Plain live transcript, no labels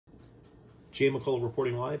Jmikola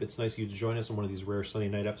reporting live. It's nice of you to join us on one of these rare Sunday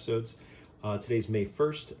night episodes. Today's May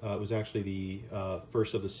 1st. It was actually the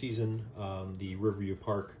first of the season, the Riverview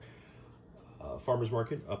Park Farmers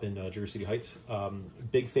Market up in Jersey City Heights.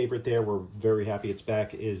 Big favorite there, we're very happy it's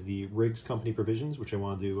back, is the Riggs Company Provisions, which I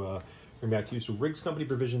wanted to bring back to you. So Riggs Company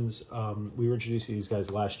Provisions, we were introduced to these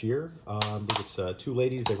guys last year. It's two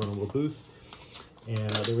ladies, they run a little booth, and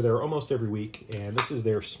they were there almost every week, and this is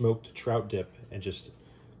their smoked trout dip, and just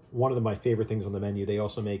one of my favorite things on the menu. They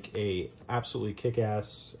also make a absolutely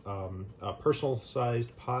kick-ass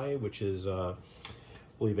personal-sized pie, which is, I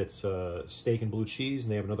believe it's steak and blue cheese,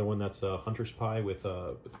 and they have another one that's a hunter's pie with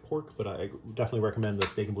pork, but I definitely recommend the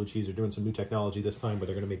steak and blue cheese. They're doing some new technology this time where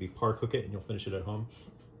they're going to maybe par cook it, and you'll finish it at home.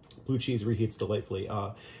 Blue cheese reheats delightfully.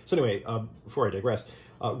 So anyway, before I digress,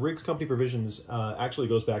 Riggs Company Provisions actually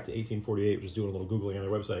goes back to 1848, which is doing a little Googling on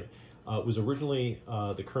their website. It was originally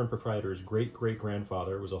the current proprietor's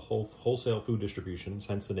great-great-grandfather. It was a wholesale food distribution,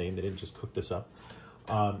 hence the name. They didn't just cook this up.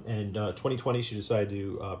 And 2020, she decided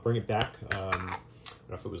to bring it back. I don't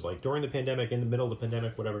know if it was like during the pandemic, in the middle of the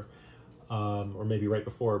pandemic, whatever, or maybe right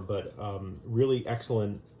before, but really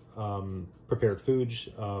excellent prepared foods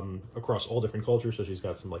across all different cultures. So she's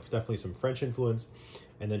got some, like, definitely some French influence,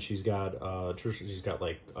 and then she's got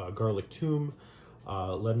like garlic toum,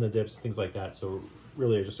 lemon dips, things like that. So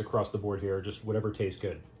really just across the board here, just whatever tastes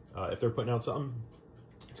good. If they're putting out something,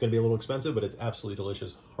 it's going to be a little expensive, but it's absolutely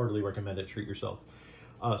delicious. Heartily recommend it. Treat yourself.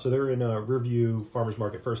 So they're in Riverview Farmers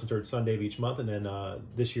Market first and third Sunday of each month, and then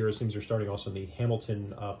this year it seems they're starting also in the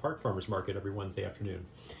Hamilton Park Farmers Market every Wednesday afternoon.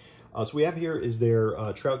 So we have here is their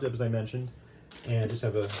trout dip, as I mentioned, and just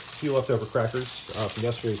have a few leftover crackers from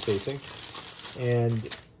yesterday's tasting. And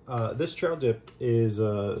this trout dip is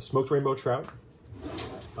smoked rainbow trout.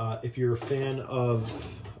 If you're a fan of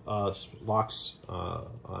lox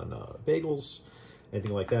on bagels,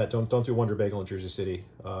 anything like that, don't do Wonder Bagel in Jersey City.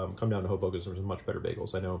 Come down to Hoboken, there's much better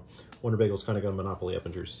bagels. I know Wonder Bagel's kind of got a monopoly up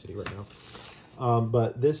in Jersey City right now.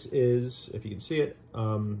 But this is, if you can see it,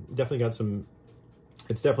 definitely got some,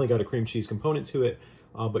 it's definitely got a cream cheese component to it,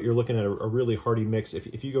 but you're looking at a really hearty mix.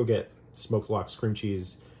 If you go get smoked lox cream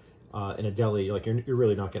cheese in a deli, like you're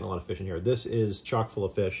really not getting a lot of fish in here. This is chock full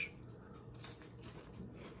of fish,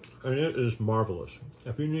 and it is marvelous.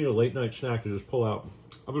 If you need a late night snack to just pull out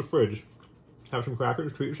of the fridge, have some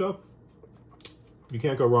crackers, treat yourself, you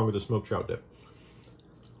can't go wrong with a smoked trout dip.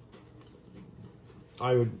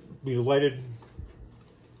 I would be delighted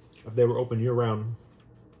if they were open year-round.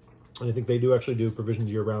 And I think they do actually do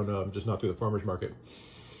provisions year-round, just not through the farmer's market.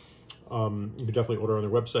 You could definitely order on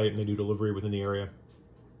their website, and they do delivery within the area.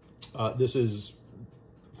 This is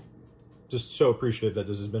just so appreciative that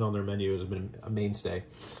this has been on their menu. Has been a mainstay.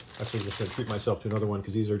 Actually, I'm just going to treat myself to another one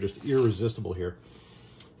because these are just irresistible here.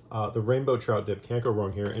 The rainbow trout dip, can't go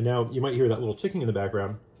wrong here. And now you might hear that little ticking in the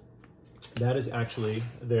background. That is actually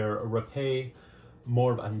their rapé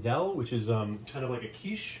morvandel, which is kind of like a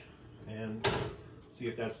quiche. And let's see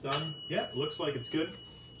if that's done. Yeah, looks like it's good.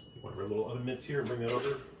 One of our little other mitts here and bring that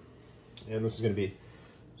over. And this is going to be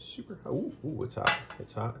super hot. Ooh, it's hot.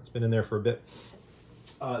 It's hot. It's been in there for a bit.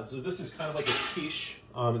 So this is kind of like a quiche.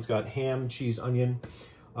 It's got ham, cheese, onion,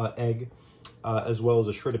 egg, as well as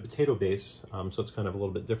a shredded potato base. So it's kind of a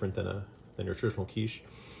little bit different than your traditional quiche.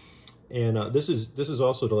 And this is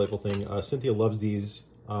also a delightful thing. Cynthia loves these.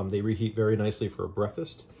 They reheat very nicely for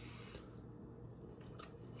breakfast.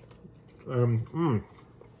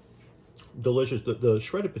 Delicious. The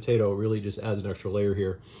shredded potato really just adds an extra layer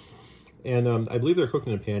here. And I believe they're cooked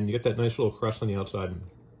in a pan. You get that nice little crust on the outside.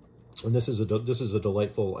 And this is a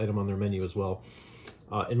delightful item on their menu as well.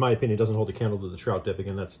 In my opinion, it doesn't hold a candle to the trout dip.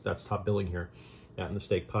 Again, that's top billing here. That and the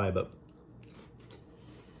steak pie, but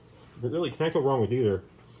you really can't go wrong with either.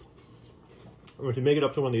 If you make it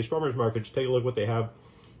up to one of these farmers markets, take a look what they have.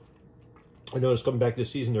 I noticed coming back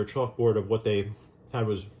this season, their chalkboard of what they had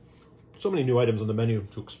was so many new items on the menu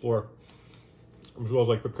to explore, as well as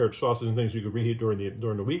like prepared sauces and things you could reheat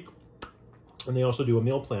during the week. And they also do a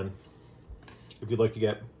meal plan if you'd like to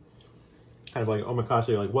get kind of like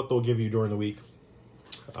omakase, like what they'll give you during the week.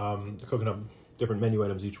 Cooking up different menu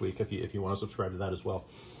items each week if you want to subscribe to that as well.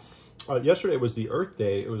 Yesterday was the Earth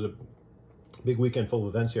Day. It was a big weekend full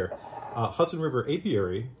of events here. Hudson River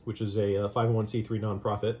Apiary, which is a 501c3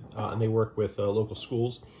 nonprofit, and they work with local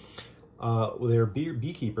schools. Their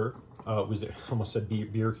beekeeper was there, almost said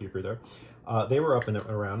beer keeper there. They were up and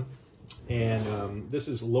around, and this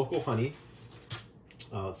is local honey.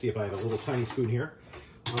 Let's see if I have a little tiny spoon here.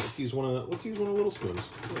 Let's use one of the little spoons.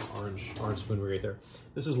 Orange spoon right there.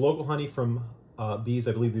 This is local honey from bees.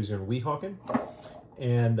 I believe these are in Weehawken,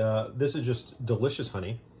 and this is just delicious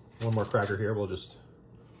honey. One more cracker here. We'll just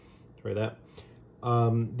Try that.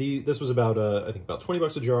 This was about I think about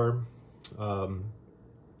 $20 a jar,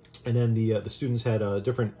 and then the students had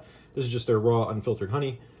different. This is just their raw unfiltered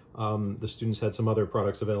honey. The students had some other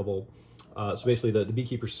products available. So basically, the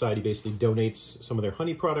Beekeeper Society basically donates some of their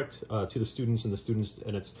honey product to the students, and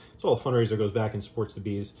it's all a fundraiser that goes back and supports the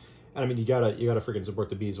bees. And I mean, you gotta freaking support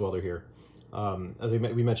the bees while they're here. As we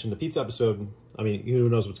mentioned in the pizza episode, I mean, who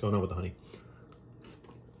knows what's going on with the honey.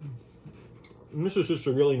 And this is just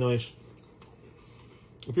a really nice.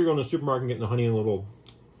 If you're going to the supermarket and getting the honey in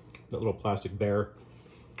that little plastic bear,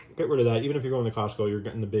 get rid of that. Even if you're going to Costco, you're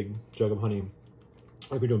getting the big jug of honey.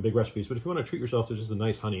 Or if you're doing big recipes, but if you want to treat yourself to just a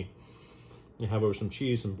nice honey, you have over some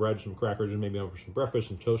cheese, some bread, some crackers, and maybe over some breakfast,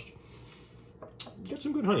 some toast. Get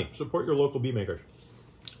some good honey. Support your local bee makers.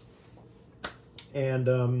 And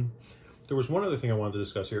there was one other thing I wanted to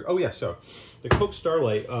discuss here. Oh yeah, so the Coke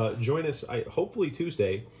Starlight. Join us. Hopefully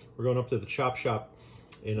Tuesday. We're going up to the Chop Shop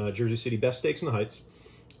in Jersey City, Best Steaks in the Heights,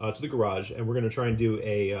 to the garage, and we're going to try and do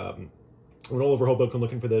a. Went all over Hoboken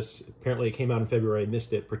looking for this. Apparently it came out in February. I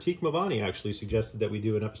missed it. Pratik Mavani actually suggested that we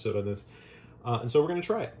do an episode on this. And so we're going to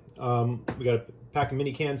try it. We got a pack of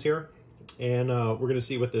mini cans here, and we're going to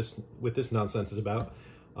see what this nonsense is about.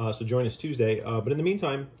 So join us Tuesday. But in the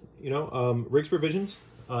meantime, Riggs Provisions.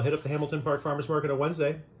 Hit up the Hamilton Park Farmers Market on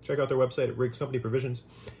Wednesday. Check out their website at Riggs Company Provisions,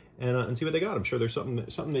 and see what they got. I'm sure there's something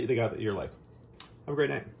that they got that you're like. Have a great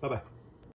night. Bye-bye.